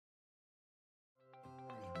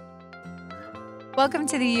Welcome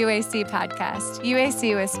to the UAC podcast.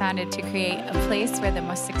 UAC was founded to create a place where the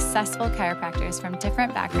most successful chiropractors from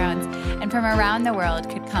different backgrounds and from around the world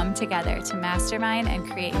could come together to mastermind and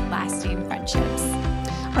create lasting friendships.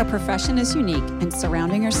 Our profession is unique, and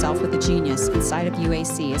surrounding yourself with a genius inside of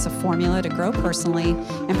UAC is a formula to grow personally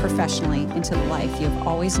and professionally into the life you have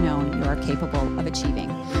always known you are capable of achieving.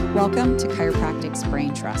 Welcome to Chiropractic's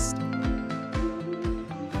Brain Trust.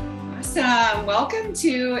 Awesome. Welcome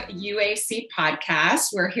to UAC Podcast.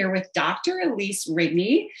 We're here with Dr. Elise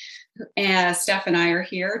Rigney. Steph and I are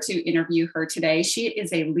here to interview her today. She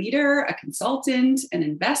is a leader, a consultant, an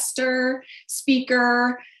investor,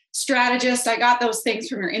 speaker, strategist. I got those things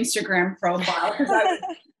from your Instagram profile because I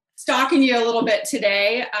was stalking you a little bit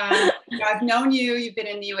today. I've known you. You've been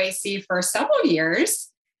in the UAC for several years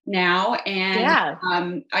now.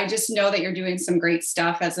 And I just know that you're doing some great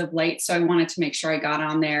stuff as of late. So I wanted to make sure I got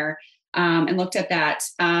on there and looked at that.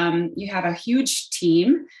 You have a huge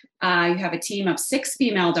team. You have a team of 6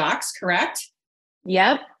 female docs, correct?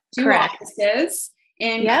 Yep. 2 correct. offices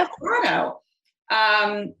in Colorado.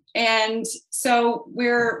 And so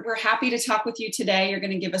we're happy to talk with you today. You're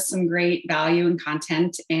going to give us some great value and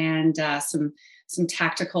content and some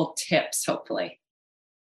tactical tips, hopefully.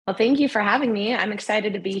 Well, thank you for having me. I'm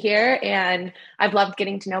excited to be here, and I've loved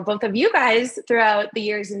getting to know both of you guys throughout the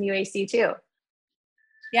years in UAC too.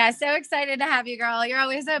 Yeah, so excited to have you, girl. You're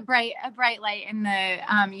always a bright light in the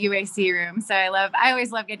UAC room. So I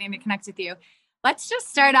always love getting to connect with you. Let's just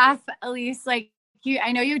start off, Elise. I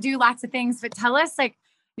know you do lots of things, but tell us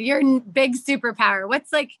your big superpower.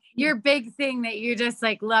 What's your big thing that you just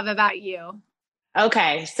love about you?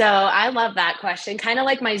 Okay. So I love that question. Kind of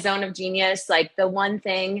like my zone of genius, the one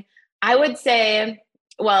thing I would say,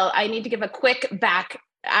 I need to give a quick back.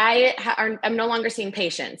 I'm no longer seeing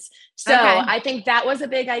patients. So I think that was a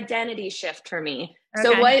big identity shift for me. Okay.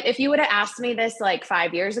 So if you would have asked me this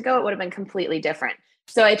 5 years ago, it would have been completely different.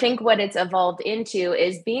 So I think what it's evolved into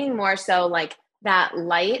is being more so that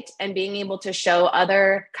light and being able to show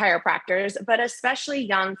other chiropractors, but especially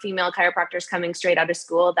young female chiropractors coming straight out of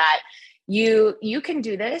school, that you can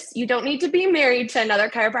do this. You don't need to be married to another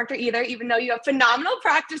chiropractor either, even though you have phenomenal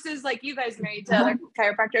practices like you guys married to other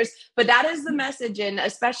chiropractors. But that is the message, and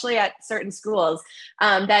especially at certain schools,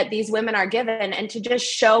 that these women are given, and to just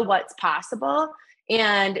show what's possible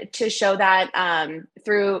and to show that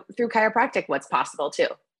through chiropractic what's possible too.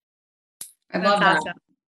 I love that. Awesome.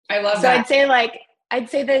 I love so that. I'd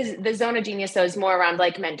say the zone of genius though is more around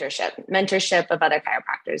mentorship of other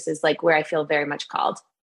chiropractors is where I feel very much called.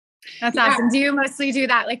 That's awesome. Do you mostly do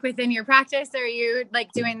that within your practice, or are you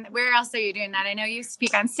where else are you doing that? I know you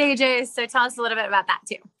speak on stages, so tell us a little bit about that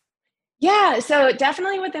too. Yeah, so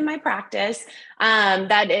definitely within my practice,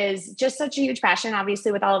 that is just such a huge passion,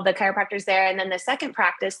 obviously, with all of the chiropractors there. And then the second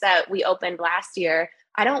practice that we opened last year,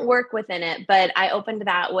 I don't work within it, but I opened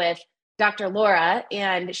that with Dr. Laura,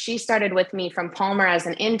 and she started with me from Palmer as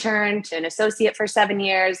an intern to an associate for 7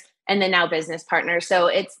 years, and then now business partner. So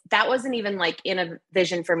that wasn't even in a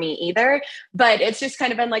vision for me either, but it's just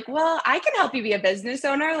kind of been I can help you be a business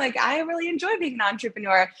owner. I really enjoy being an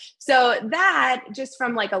entrepreneur. So that just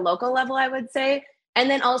from a local level, I would say. And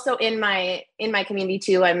then also in my community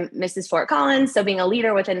too, I'm Mrs. Fort Collins. So being a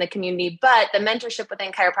leader within the community, but the mentorship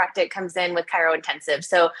within chiropractic comes in with Chiro Intensive.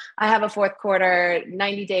 So I have a 4th quarter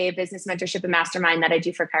 90-day business mentorship and mastermind that I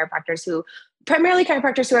do for primarily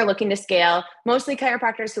chiropractors who are looking to scale, mostly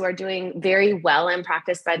chiropractors who are doing very well in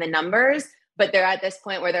practice by the numbers, but they're at this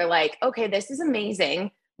point where they're okay, this is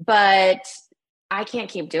amazing, but I can't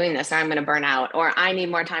keep doing this or I'm going to burn out, or I need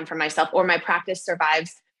more time for myself, or my practice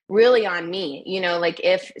survives really on me.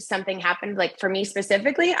 If something happened, for me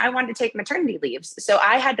specifically, I wanted to take maternity leaves. So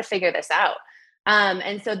I had to figure this out.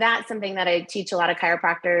 And so that's something that I teach a lot of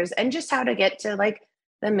chiropractors, and just how to get to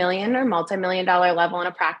the million or multi-million-dollar level in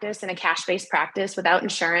a practice, in a cash-based practice without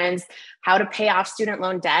insurance. How to pay off student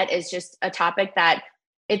loan debt is just a topic that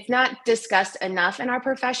it's not discussed enough in our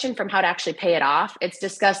profession, from how to actually pay it off. It's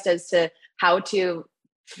discussed as to how to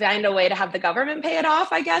find a way to have the government pay it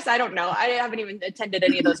off, I guess. I don't know. I haven't even attended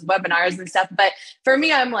any of those webinars and stuff. But for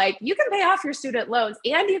me, I'm you can pay off your student loans,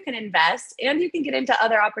 and you can invest, and you can get into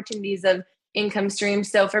other opportunities of income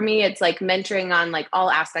streams. So for me, it's mentoring on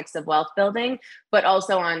all aspects of wealth building, but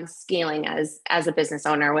also on scaling as a business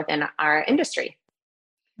owner within our industry.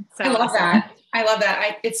 So I love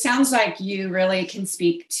that. It sounds like you really can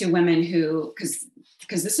speak to women who,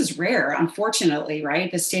 because this is rare, unfortunately,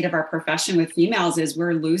 right? The state of our profession with females is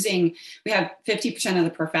we have 50% of the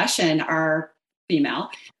profession are female,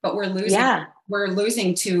 but we're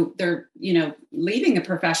losing to they're, leaving the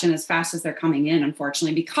profession as fast as they're coming in,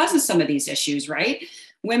 unfortunately, because of some of these issues, right?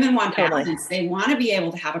 Women want Totally. balance. They want to be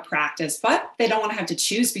able to have a practice, but they don't want to have to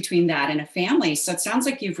choose between that and a family. So it sounds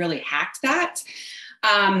like you've really hacked that.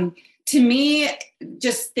 To me,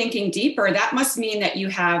 just thinking deeper, that must mean that you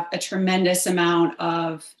have a tremendous amount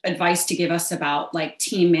of advice to give us about like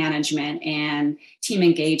team management and team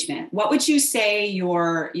engagement. What would you say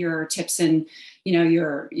your tips and,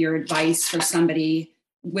 your advice for somebody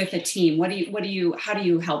with a team? How do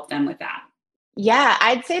you help them with that? Yeah,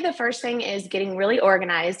 I'd say the first thing is getting really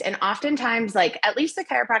organized. And oftentimes, like at least the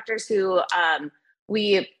chiropractors who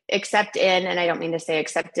we accept in, and I don't mean to say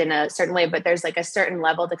accept in a certain way, but there's like a certain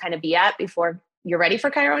level to kind of be at before you're ready for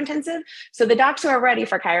chiro intensive. So the docs who are ready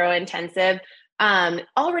for chiro intensive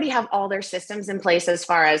already have all their systems in place as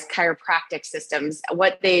far as chiropractic systems,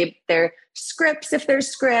 their scripts, if there's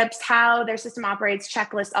scripts, how their system operates,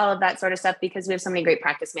 checklists, all of that sort of stuff, because we have so many great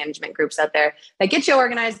practice management groups out there that get you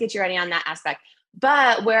organized, get you ready on that aspect.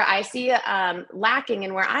 But where I see lacking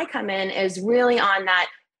and where I come in is really on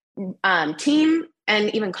that team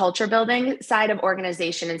and even culture building side of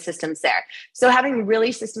organization and systems there. So having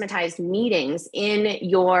really systematized meetings in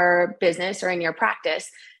your business or in your practice.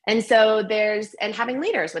 And so having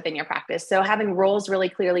leaders within your practice. So having roles really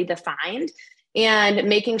clearly defined and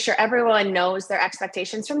making sure everyone knows their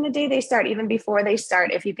expectations from the day they start, even before they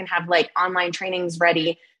start. If you can have like online trainings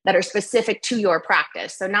ready that are specific to your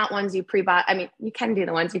practice. So not ones you pre-bought. I mean, you can do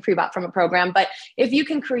the ones you pre-bought from a program, but if you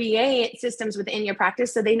can create systems within your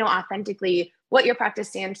practice so they know authentically what your practice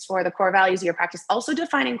stands for, the core values of your practice, also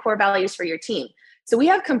defining core values for your team. So we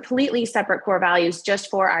have completely separate core values just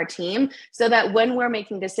for our team, so that when we're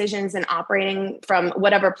making decisions and operating from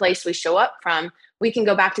whatever place we show up from, we can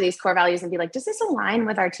go back to these core values and be like, does this align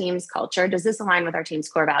with our team's culture? Does this align with our team's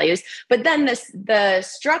core values? But then the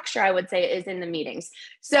structure, I would say, is in the meetings.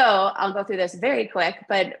 So I'll go through this very quick,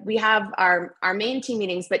 but we have our main team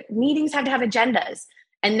meetings, but meetings have to have agendas.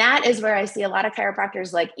 And that is where I see a lot of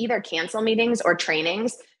chiropractors like either cancel meetings or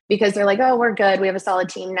trainings because they're like, oh, we're good, we have a solid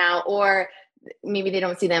team now, or maybe they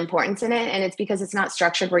don't see the importance in it. And it's because it's not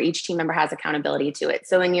structured where each team member has accountability to it.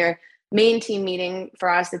 So in your main team meeting for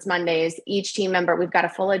us, it's Mondays. Each team member, we've got a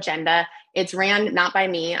full agenda. It's ran not by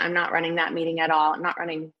me. I'm not running that meeting at all. I'm not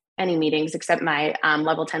running any meetings except my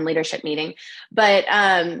level 10 leadership meeting. But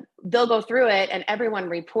they'll go through it and everyone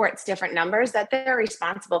reports different numbers that they're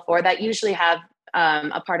responsible for that usually have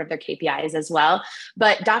a part of their KPIs as well.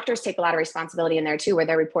 But doctors take a lot of responsibility in there too, where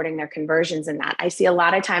they're reporting their conversions in that. I see a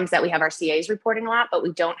lot of times that we have our CAs reporting a lot, but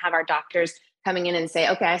we don't have our doctors coming in and say,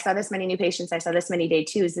 okay, I saw this many new patients. I saw this many day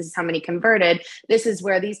twos. This is how many converted. This is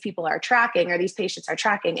where these people are tracking or these patients are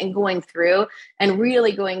tracking, and going through and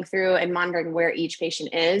monitoring where each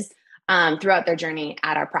patient is throughout their journey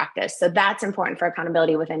at our practice. So that's important for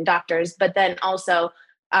accountability within doctors, but then also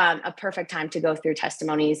a perfect time to go through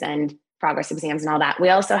testimonies and progress exams and all that. We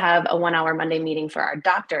also have a 1 hour Monday meeting for our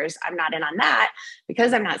doctors. I'm not in on that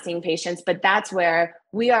because I'm not seeing patients, but that's where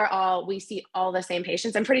we see all the same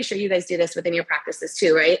patients. I'm pretty sure you guys do this within your practices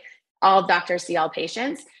too, right? All doctors see all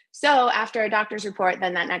patients. So after a doctor's report,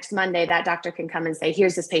 then that next Monday, that doctor can come and say,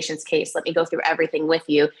 here's this patient's case. Let me go through everything with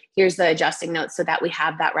you. Here's the adjusting notes, so that we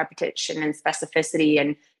have that repetition and specificity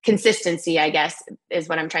and consistency, I guess, is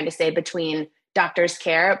what I'm trying to say, between doctor's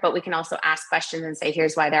care, but we can also ask questions and say,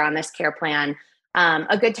 here's why they're on this care plan.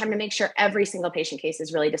 A good time to make sure every single patient case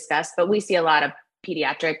is really discussed, but we see a lot of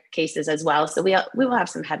pediatric cases as well. So we will have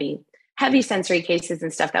some heavy sensory cases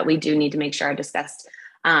and stuff that we do need to make sure are discussed.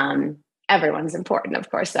 Everyone's important, of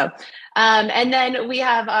course. So, and then we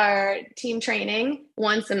have our team training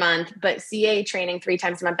once a month, but CA training 3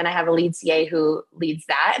 times a month. And I have a lead CA who leads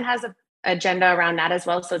that and has a agenda around that as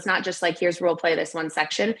well. So it's not just like, here's role play this one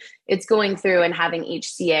section. It's going through and having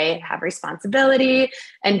each CA have responsibility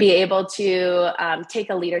and be able to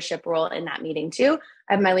take a leadership role in that meeting too.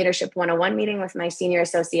 I have my leadership 101 meeting with my senior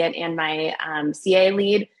associate and my CA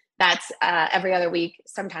lead. That's every other week,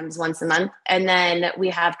 sometimes once a month. And then we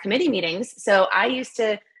have committee meetings. So I used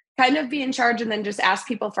to kind of be in charge and then just ask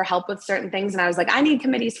people for help with certain things. And I was like, I need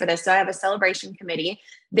committees for this. So I have a celebration committee.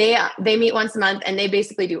 They meet once a month and they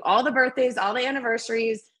basically do all the birthdays, all the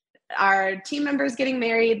anniversaries, our team members getting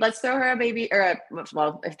married. Let's throw her a baby,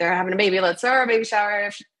 if they're having a baby, let's throw her a baby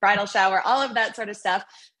shower, bridal shower, all of that sort of stuff.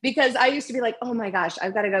 Because I used to be like, oh my gosh,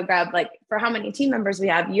 I've got to go grab, like, for how many team members we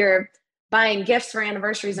have, you're buying gifts for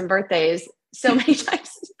anniversaries and birthdays so many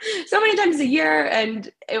times a year.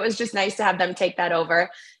 And it was just nice to have them take that over.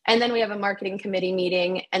 And then we have a marketing committee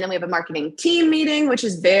meeting. And then we have a marketing team meeting, which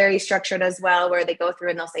is very structured as well, where they go through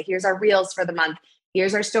and they'll say, here's our reels for the month.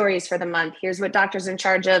 Here's our stories for the month. Here's what doctor's in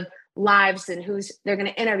charge of lives and who's they're going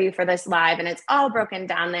to interview for this live. And it's all broken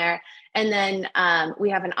down there. And then we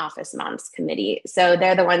have an office moms committee. So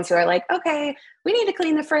they're the ones who are like, okay, we need to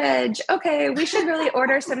clean the fridge. Okay, we should really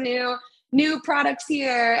order some new products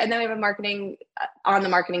here. And then we have a marketing on the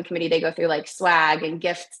marketing committee. They go through like swag and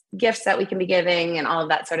gifts that we can be giving and all of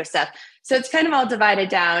that sort of stuff. So it's kind of all divided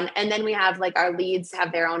down. And then we have like our leads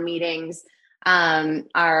have their own meetings.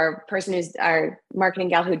 Our person who's our marketing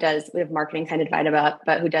gal we have marketing kind of divided up,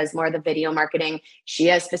 but who does more of the video marketing. She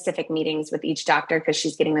has specific meetings with each doctor because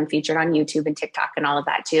she's getting them featured on YouTube and TikTok and all of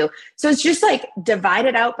that too. So it's just like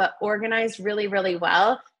divided out, but organized really, really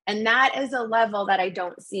well. And that is a level that I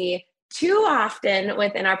don't see too often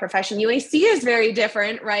within our profession. UAC is very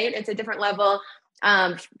different, right? It's a different level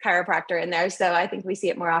chiropractor in there. So I think we see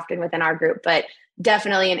it more often within our group, but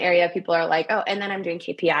definitely an area people are like, oh, and then I'm doing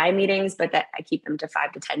KPI meetings, but that I keep them to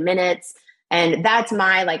 5 to 10 minutes. And that's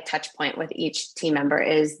my like touch point with each team member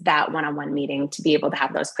is that one-on-one meeting to be able to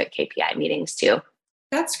have those quick KPI meetings too.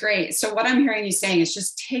 That's great. So what I'm hearing you saying is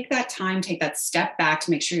just take that time, take that step back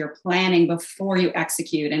to make sure you're planning before you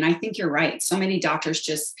execute. And I think you're right. So many doctors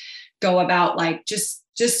just go about like just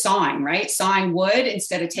sawing, right? Sawing wood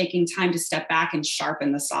instead of taking time to step back and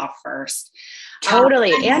sharpen the saw first.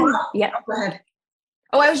 Totally. And yeah. Go ahead.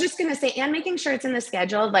 Oh, I was just going to say, and making sure it's in the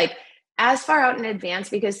schedule, like as far out in advance,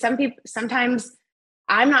 because sometimes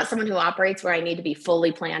I'm not someone who operates where I need to be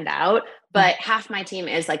fully planned out, but half my team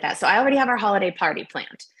is like that. So I already have our holiday party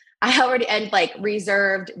planned. And like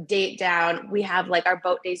reserved, date down. We have like our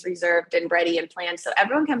boat days reserved and ready and planned. So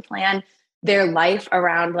everyone can plan their life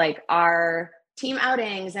around like our team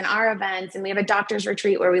outings and our events. And we have a doctor's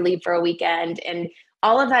retreat where we leave for a weekend and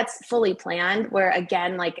all of that's fully planned, where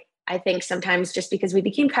again, like I think sometimes just because we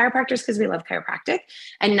became chiropractors because we love chiropractic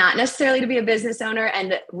and not necessarily to be a business owner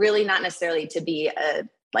and really not necessarily to be a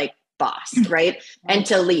like boss, right? And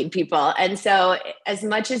to lead people. And so as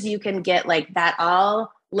much as you can get like that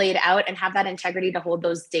all laid out and have that integrity to hold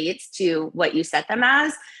those dates to what you set them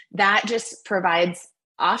as, that just provides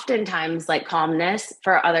oftentimes like calmness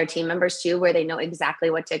for other team members too, where they know exactly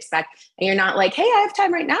what to expect. And you're not like, hey, I have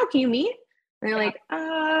time right now. Can you meet? And they're like,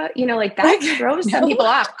 like that throws some people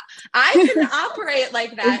off. I can operate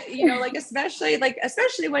like that, like,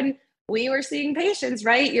 especially when we were seeing patients,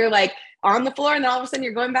 right? You're like on the floor and then all of a sudden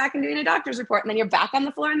you're going back and doing a doctor's report and then you're back on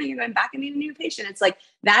the floor and then you're going back and meeting a new patient. It's like,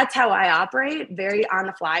 that's how I operate. Very on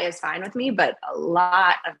the fly is fine with me, but a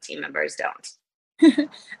lot of team members don't.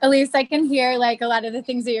 Elise, I can hear like a lot of the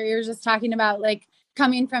things that you're just talking about, like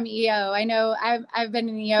coming from EO. I know I've been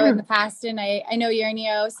in EO in the past and I know you're in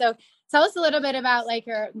EO. So tell us a little bit about like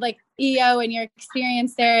your like EO and your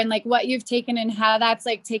experience there and like what you've taken and how that's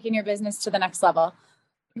like taking your business to the next level.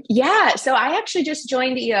 Yeah. So I actually just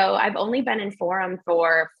joined EO. I've only been in Forum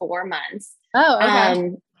for 4 months. Oh,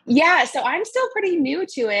 okay. Yeah. So I'm still pretty new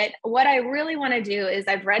to it. What I really want to do is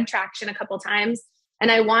I've read Traction a couple times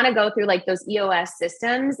and I want to go through like those EOS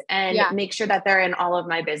systems and make sure that they're in all of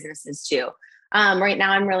my businesses too. Right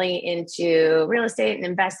now I'm really into real estate and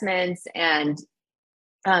investments and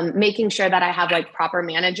making sure that I have like proper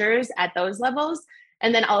managers at those levels.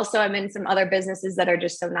 And then also I'm in some other businesses that are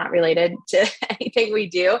just so not related to anything we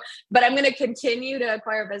do, but I'm going to continue to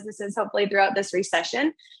acquire businesses hopefully throughout this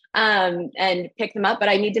recession and pick them up. But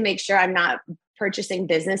I need to make sure I'm not purchasing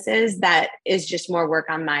businesses that is just more work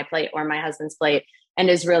on my plate or my husband's plate and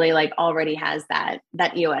is really like already has that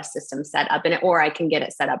EOS system set up in it, or I can get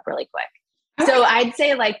it set up really quick. Okay. So I'd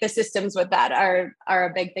say like the systems with that are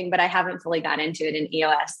a big thing, but I haven't fully got into it in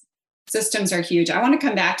EOS. Systems are huge. I want to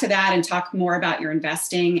come back to that and talk more about your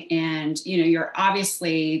investing. And, you're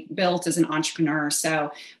obviously built as an entrepreneur.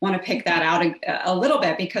 So want to pick that out a little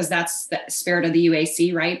bit because that's the spirit of the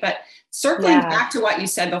UAC, right? But circling back to what you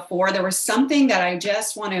said before, there was something that I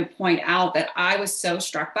just want to point out that I was so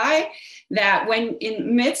struck by, that when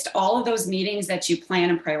in midst all of those meetings that you plan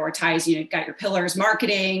and prioritize, you've got your pillars,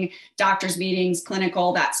 marketing, doctors meetings,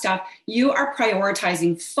 clinical, that stuff, you are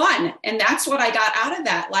prioritizing fun. And that's what I got out of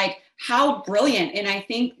that. Like, how brilliant. And I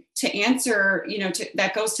think to answer,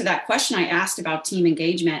 that goes to that question I asked about team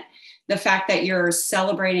engagement, the fact that you're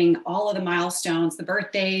celebrating all of the milestones, the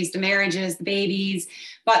birthdays, the marriages, the babies,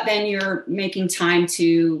 but then you're making time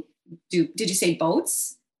to did you say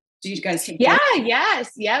boats? Do you guys take boats?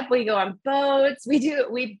 Yes. Yep. We go on boats. We've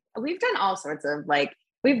done all sorts of like,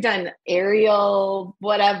 we've done aerial,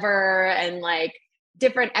 whatever, and like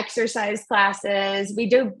different exercise classes. We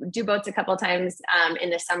do boats a couple of times in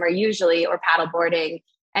the summer usually, or paddle boarding.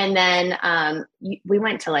 And then we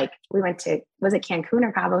went to, was it Cancun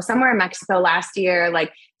or Cabo, somewhere in Mexico last year,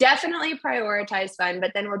 like definitely prioritize fun,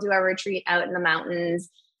 but then we'll do our retreat out in the mountains.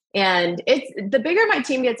 And it's the bigger my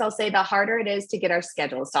team gets, I'll say, the harder it is to get our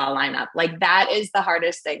schedules to all line up. Like that is the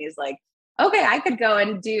hardest thing, is like, okay, I could go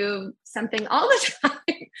and do something all the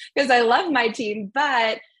time because I love my team,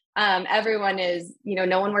 but everyone is,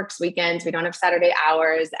 no one works weekends. We don't have Saturday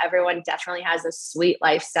hours. Everyone definitely has a sweet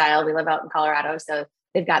lifestyle. We live out in Colorado, so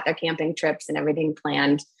they've got their camping trips and everything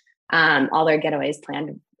planned. All their getaways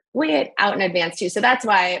planned way out in advance too. So that's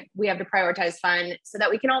why we have to prioritize fun so that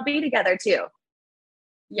we can all be together too.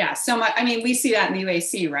 Yeah, so much. I mean, we see that in the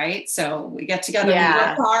UAC, right? So we get together and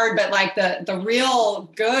work hard, but like the real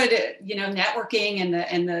good, networking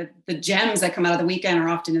and the gems that come out of the weekend are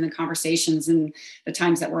often in the conversations and the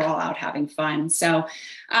times that we're all out having fun. So,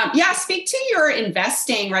 speak to your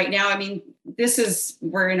investing right now. I mean,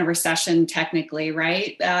 we're in a recession technically,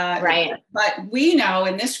 right? Right. But we know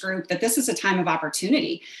in this group that this is a time of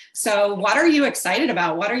opportunity. So what are you excited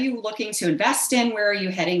about? What are you looking to invest in? Where are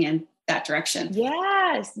you heading in that direction?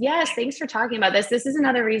 Yes. Thanks for talking about this. This is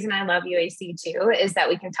another reason I love UAC too, is that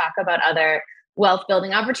we can talk about other wealth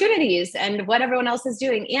building opportunities and what everyone else is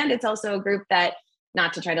doing. And it's also a group that,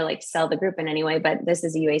 not to try to like sell the group in any way, but this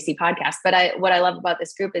is a UAC podcast. But what I love about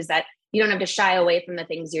this group is that you don't have to shy away from the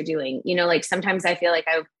things you're doing. Like sometimes I feel like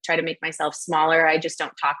I try to make myself smaller. I just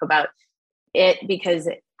don't talk about it because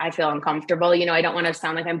I feel uncomfortable. I don't want to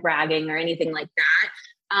sound like I'm bragging or anything like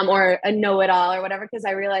that. Or a know-it-all or whatever, because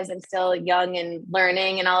I realize I'm still young and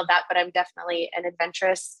learning and all of that, but I'm definitely an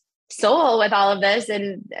adventurous soul with all of this.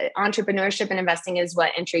 And entrepreneurship and investing is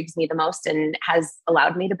what intrigues me the most and has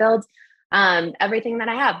allowed me to build everything that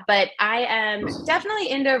I have. But I am definitely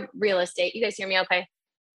into real estate. You guys hear me okay?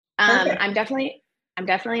 I'm definitely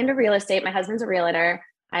into real estate. My husband's a realtor.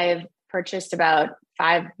 I've purchased about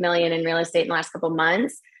 5 million in real estate in the last couple of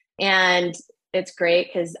months. And it's great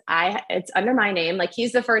because it's under my name. Like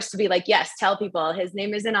he's the first to be like, yes, tell people his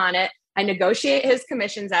name isn't on it. I negotiate his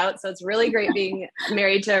commissions out. So it's really great being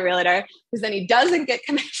married to a realtor because then he doesn't get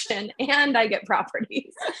commission and I get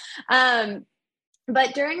properties.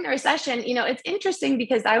 But during the recession, it's interesting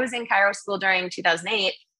because I was in chiro school during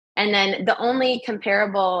 2008. And then the only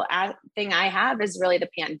comparable thing I have is really the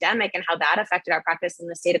pandemic and how that affected our practice in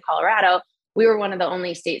the state of Colorado. We were one of the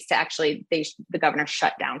only states to actually, the governor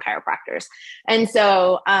shut down chiropractors. And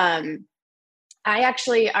so our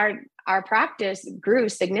practice grew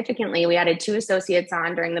significantly. We added 2 associates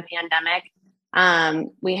on during the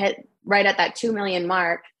pandemic. We hit right at that 2 million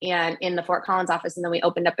mark and in the Fort Collins office. And then we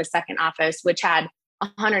opened up a second office, which had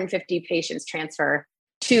 150 patients transfer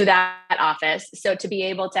to that office. So to be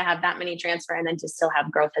able to have that many transfer and then to still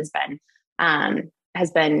have growth has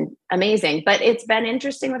been amazing. But it's been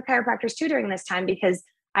interesting with chiropractors too during this time because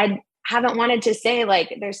I haven't wanted to say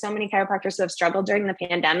like there's so many chiropractors who have struggled during the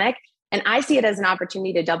pandemic. And I see it as an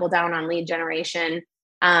opportunity to double down on lead generation.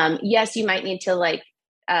 Yes, you might need to like,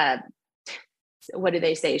 what do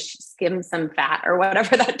they say? Skim some fat or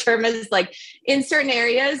whatever that term is, like in certain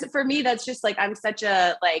areas. For me, that's just like,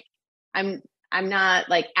 I'm not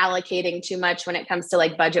like allocating too much when it comes to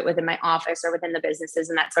like budget within my office or within the businesses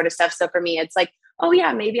and that sort of stuff. So for me, it's like, oh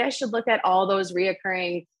yeah, maybe I should look at all those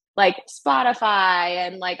reoccurring like Spotify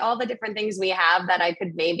and like all the different things we have that I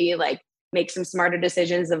could maybe like make some smarter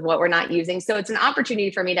decisions of what we're not using. So it's an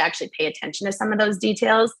opportunity for me to actually pay attention to some of those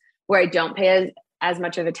details where I don't pay as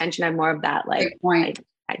much of attention. I'm more of that, like,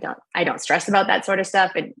 I don't stress about that sort of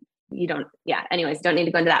stuff. And anyways, don't need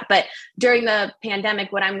to go into that. But during the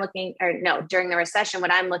pandemic, during the recession,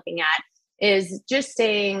 what I'm looking at is just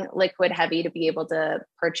staying liquid heavy to be able to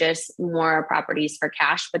purchase more properties for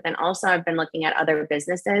cash. But then also I've been looking at other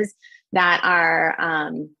businesses that are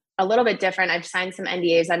a little bit different. I've signed some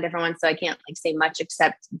NDAs on different ones, so I can't like say much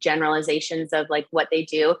except generalizations of like what they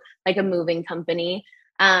do, like a moving company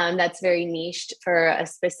that's very niched for a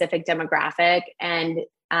specific demographic, and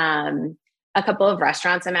a couple of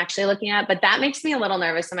restaurants I'm actually looking at, but that makes me a little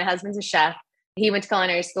nervous. So my husband's a chef. He went to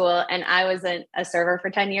culinary school and I was a server for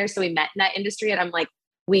 10 years. So we met in that industry and I'm like,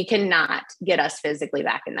 we cannot get us physically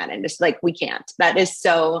back in that industry. Like we can't. There's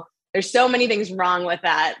so many things wrong with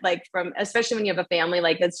that. Like especially when you have a family,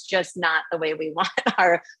 like it's just not the way we want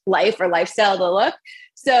our life or lifestyle to look.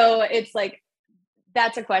 So it's like,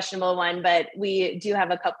 that's a questionable one, but we do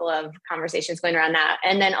have a couple of conversations going around that.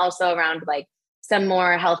 And then also around like some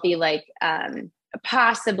more healthy, like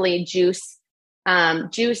possibly juice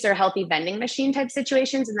or healthy vending machine type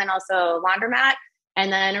situations. And then also laundromat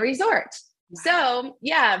and then a resort. So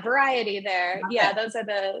yeah, variety there. Yeah. Those are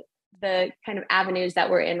the kind of avenues that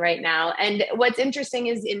we're in right now. And what's interesting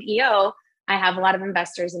is in EO, I have a lot of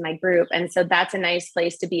investors in my group. And so that's a nice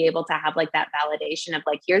place to be able to have like that validation of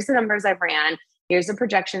like, here's the numbers I've ran, here's the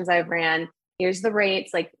projections I've ran, here's the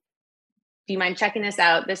rates. Like do you mind checking this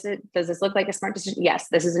out? Does this look like a smart decision? Yes,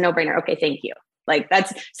 this is a no-brainer. Okay, thank you. Like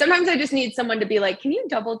sometimes I just need someone to be like, can you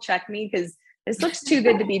double check me? Because this looks too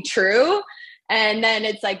good to be true. And then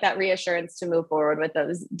it's like that reassurance to move forward with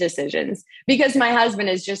those decisions, because my husband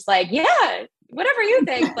is just like, yeah, whatever you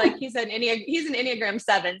think. Like he's an Enneagram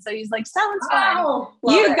 7. So he's like, sounds fun.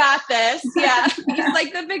 You got this. Yeah. He's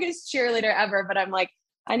like the biggest cheerleader ever. But I'm like,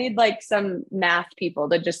 I need like some math people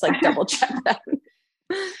to just like double check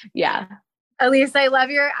them. Yeah. Elise, I love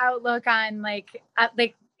your outlook on like,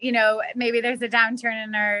 maybe there's a downturn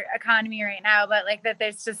in our economy right now, but like that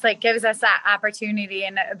there's just like gives us that opportunity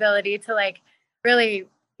and ability to like really,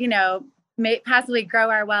 possibly grow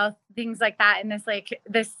our wealth, things like that in this, like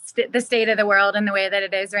the state of the world and the way that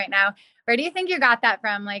it is right now. Where do you think you got that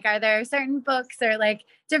from? Like, are there certain books or like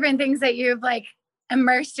different things that you've like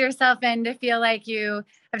immersed yourself in to feel like you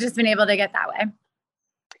have just been able to get that way?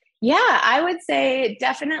 Yeah, I would say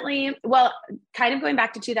definitely. Well, kind of going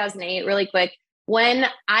back to 2008 really quick, when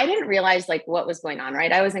I didn't realize like what was going on,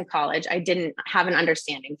 right? I was in college. I didn't have an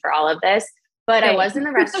understanding for all of this, but I was in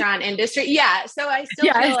the restaurant industry. Yeah. So I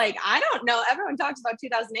still feel like, I don't know. Everyone talks about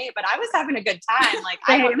 2008, but I was having a good time. Like,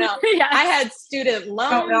 I don't know. Yes. I had student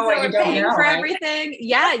loans that were paying for everything.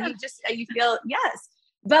 Yeah. You feel, yes.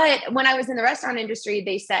 But when I was in the restaurant industry,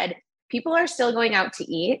 they said people are still going out to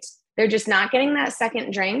eat. They're just not getting that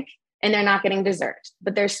second drink and they're not getting dessert,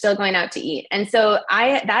 but they're still going out to eat. And so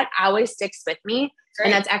that always sticks with me. Great.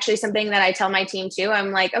 And that's actually something that I tell my team too.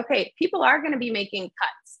 I'm like, okay, people are going to be making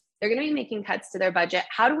cuts. They're going to be making cuts to their budget.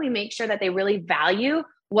 How do we make sure that they really value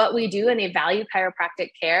what we do and they value chiropractic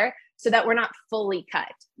care so that we're not fully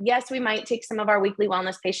cut? Yes, we might take some of our weekly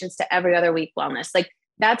wellness patients to every other week wellness. Like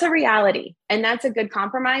that's a reality. And that's a good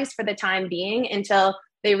compromise for the time being until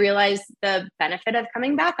they realize the benefit of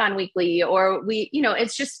coming back on weekly, or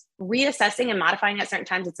it's just reassessing and modifying at certain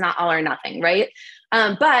times. It's not all or nothing, right?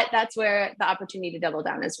 But that's where the opportunity to double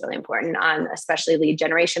down is really important on, especially lead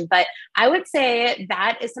generation. But I would say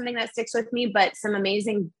that is something that sticks with me, but some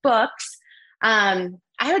amazing books. I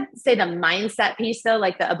would say the mindset piece though,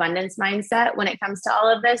 like the abundance mindset when it comes to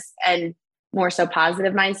all of this, and more so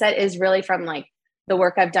positive mindset, is really from like the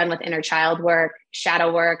work I've done with inner child work,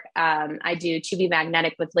 shadow work. I do To Be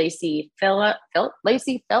Magnetic with Lacey Phillips.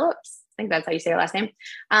 I think that's how you say her last name.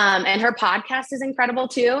 And her podcast is incredible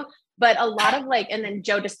too. But a lot of and then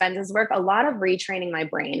Joe Dispenza's work, a lot of retraining my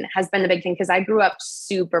brain has been the big thing, because I grew up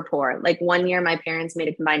super poor. Like one year, my parents made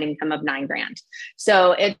a combined income of $9,000.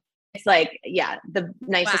 So it's like, yeah, the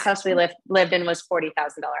nicest house we lived in was $40,000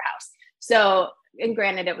 house. So, and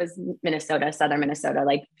granted, it was Minnesota, southern Minnesota,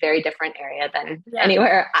 like very different area than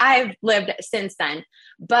anywhere I've lived since then.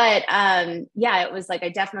 But it was like, I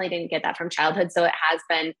definitely didn't get that from childhood. So it has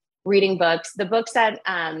been reading books. The books that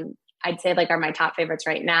I'd say like are my top favorites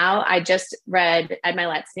right now. I just read Ed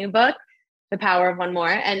Milet's new book, The Power of One More.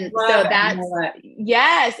 And so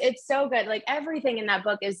yes, it's so good. Like everything in that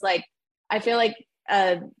book is like, I feel like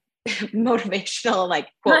motivational like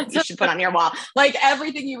quote you should put on your wall. Like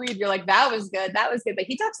everything you read, you're like, that was good. But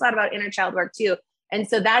he talks a lot about inner child work too. And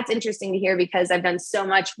so that's interesting to hear, because I've done so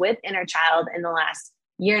much with inner child in the last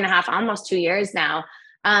year and a half, almost 2 years now.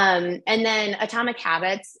 And then Atomic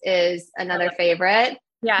Habits is another favorite.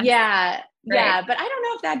 Yeah. But I don't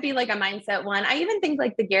know if that'd be like a mindset one. I even think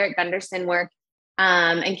like the Garrett Gunderson work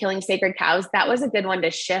and Killing Sacred Cows, that was a good one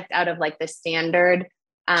to shift out of like the standard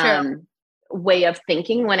way of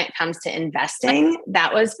thinking when it comes to investing.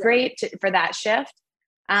 That was great for that shift.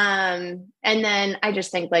 And then I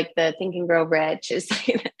just think like the Think and Grow Rich is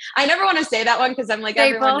I never want to say that one, because I'm like,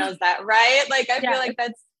 everyone knows that, right? Like I feel like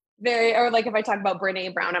that's or like if I talk about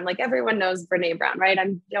Brene Brown, I'm like, everyone knows Brene Brown, right?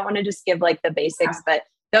 I don't want to just give like the basics, but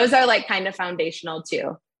those are like kind of foundational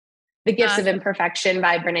too. The Gifts of Imperfection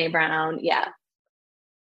by Brene Brown. Yeah.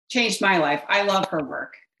 Changed my life. I love her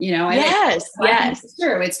work. Yes. It's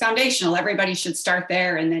true. It's foundational. Everybody should start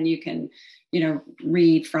there, and then you can,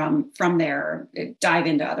 read from there, dive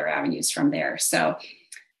into other avenues from there. So,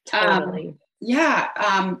 totally.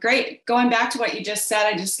 Great. Going back to what you just said,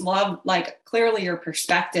 I just love, like, clearly your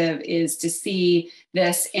perspective is to see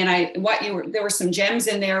this. And there were some gems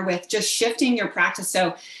in there with just shifting your practice.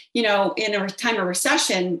 So, in a time of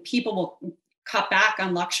recession, people will cut back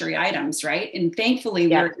on luxury items, right? And thankfully,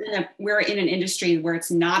 we're in an industry where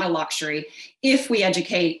it's not a luxury if we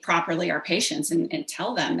educate properly our patients and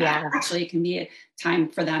tell them that actually it can be a time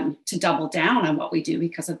for them to double down on what we do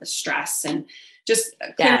because of the stress. And just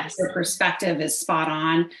your perspective is spot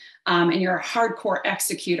on. And you're a hardcore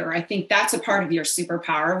executor. I think that's a part of your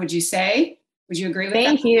superpower. Would you say? Would you agree with that?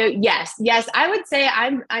 Thank you. Yes. I would say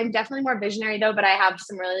I'm definitely more visionary though, but I have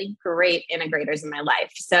some really great integrators in my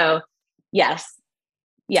life. So Yes.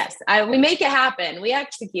 We make it happen. We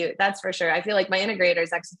execute. That's for sure. I feel like my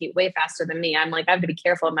integrators execute way faster than me. I'm like, I have to be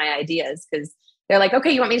careful of my ideas because they're like,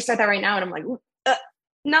 okay, you want me to start that right now? And I'm like,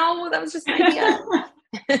 no, that was just an idea.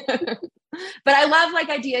 But I love like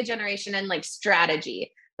idea generation and like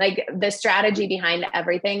strategy, like the strategy behind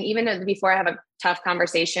everything. Even before I have a tough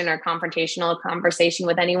conversation or confrontational conversation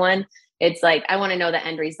with anyone, it's like, I want to know the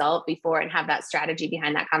end result before and have that strategy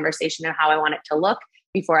behind that conversation and how I want it to look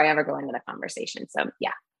before I ever go into the conversation. So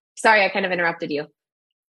yeah, sorry, I kind of interrupted you.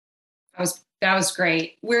 That was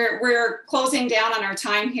great. We're closing down on our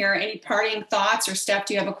time here. Any parting thoughts, or Steph,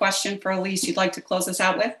 do you have a question for Elise you'd like to close us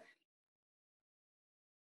out with?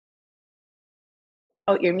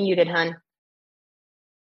 Oh, you're muted, hon.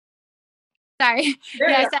 Sorry.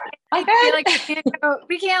 Yes, I feel like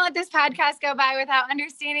we can't let this podcast go by without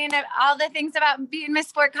understanding all the things about being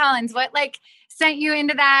Miss Fort Collins. What like sent you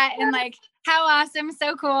into that, and like how awesome,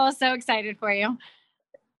 so cool, so excited for you.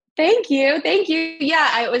 Thank you.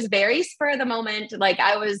 Yeah, it was very spur of the moment. Like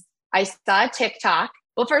I saw TikTok.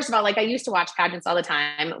 Well, first of all, like I used to watch pageants all the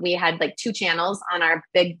time. We had like 2 channels on our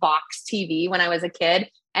big box TV when I was a kid.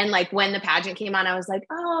 And like when the pageant came on, I was like,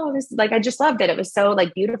 oh, this, like, I just loved it. It was so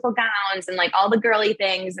like beautiful gowns and like all the girly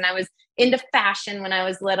things. And I was into fashion when I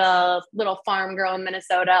was little farm girl in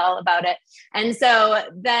Minnesota, all about it. And so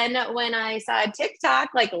then when I saw TikTok,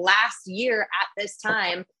 like last year at this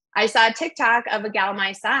time, I saw a TikTok of a gal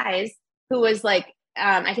my size who was like,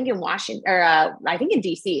 I think in Washington or I think in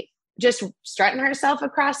DC, just strutting herself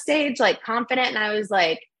across stage, like confident. And I was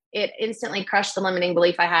like, it instantly crushed the limiting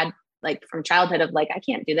belief I had like from childhood of like, I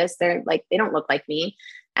can't do this. They're like, they don't look like me.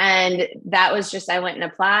 And that was just, I went and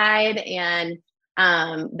applied and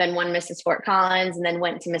then won Mrs. Fort Collins and then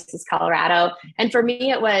went to Mrs. Colorado. And for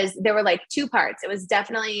me, there were like 2 parts. It was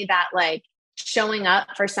definitely that like showing up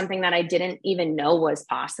for something that I didn't even know was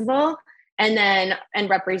possible. And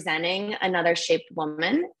representing another shaped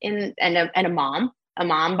woman and a mom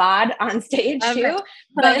bod on stage too.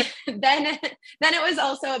 But then it was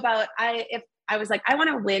also about, I was like, I want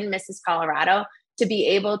to win Mrs. Colorado to be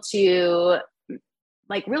able to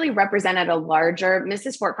like really represent at a larger.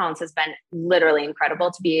 Mrs. Fort Collins has been literally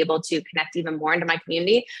incredible to be able to connect even more into my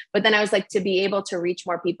community. But then I was like, to be able to reach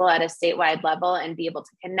more people at a statewide level and be able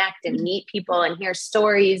to connect and meet people and hear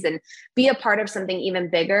stories and be a part of something even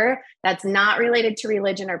bigger that's not related to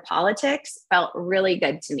religion or politics felt really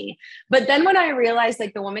good to me. But then when I realized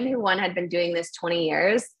like the woman who won had been doing this 20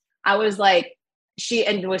 years, I was like, she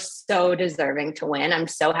was so deserving to win. I'm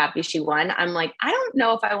so happy she won. I'm like, I don't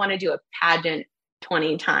know if I want to do a pageant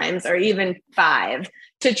 20 times or even 5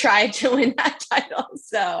 to try to win that title.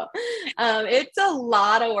 So it's a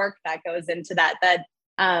lot of work that goes into that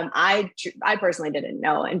I personally didn't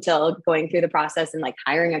know until going through the process and like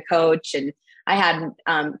hiring a coach. And I had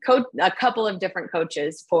a couple of different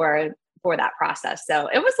coaches for that process. So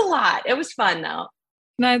it was a lot. It was fun though.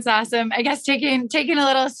 That's awesome. I guess taking a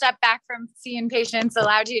little step back from seeing patients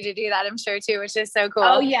allowed you to do that, I'm sure too, which is so cool.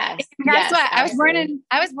 Oh yes. And guess what? I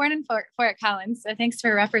was born in Fort Collins. So thanks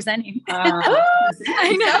for representing.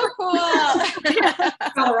 I know.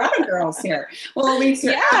 Cool. Colorado girls here. Well, Elise,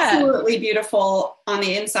 you're absolutely beautiful on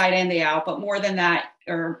the inside and the out, but more than that,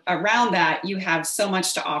 or around that, you have so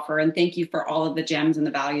much to offer. And thank you for all of the gems and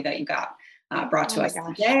the value that you got brought to us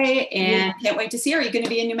today. And can't wait to see. Are you going to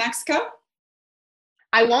be in New Mexico?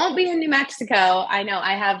 I won't be in New Mexico. I know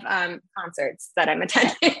I have concerts that I'm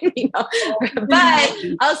attending, but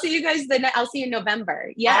I'll see you guys. I'll see you in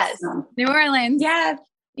November. Yes. Awesome. New Orleans. Yeah.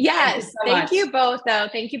 Yes. Thank you both though.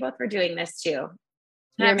 Thank you both for doing this too.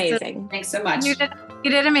 You're amazing. Thanks so much. You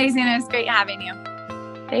did amazing. It was great having you.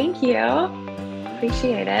 Thank you.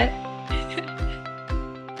 Appreciate it.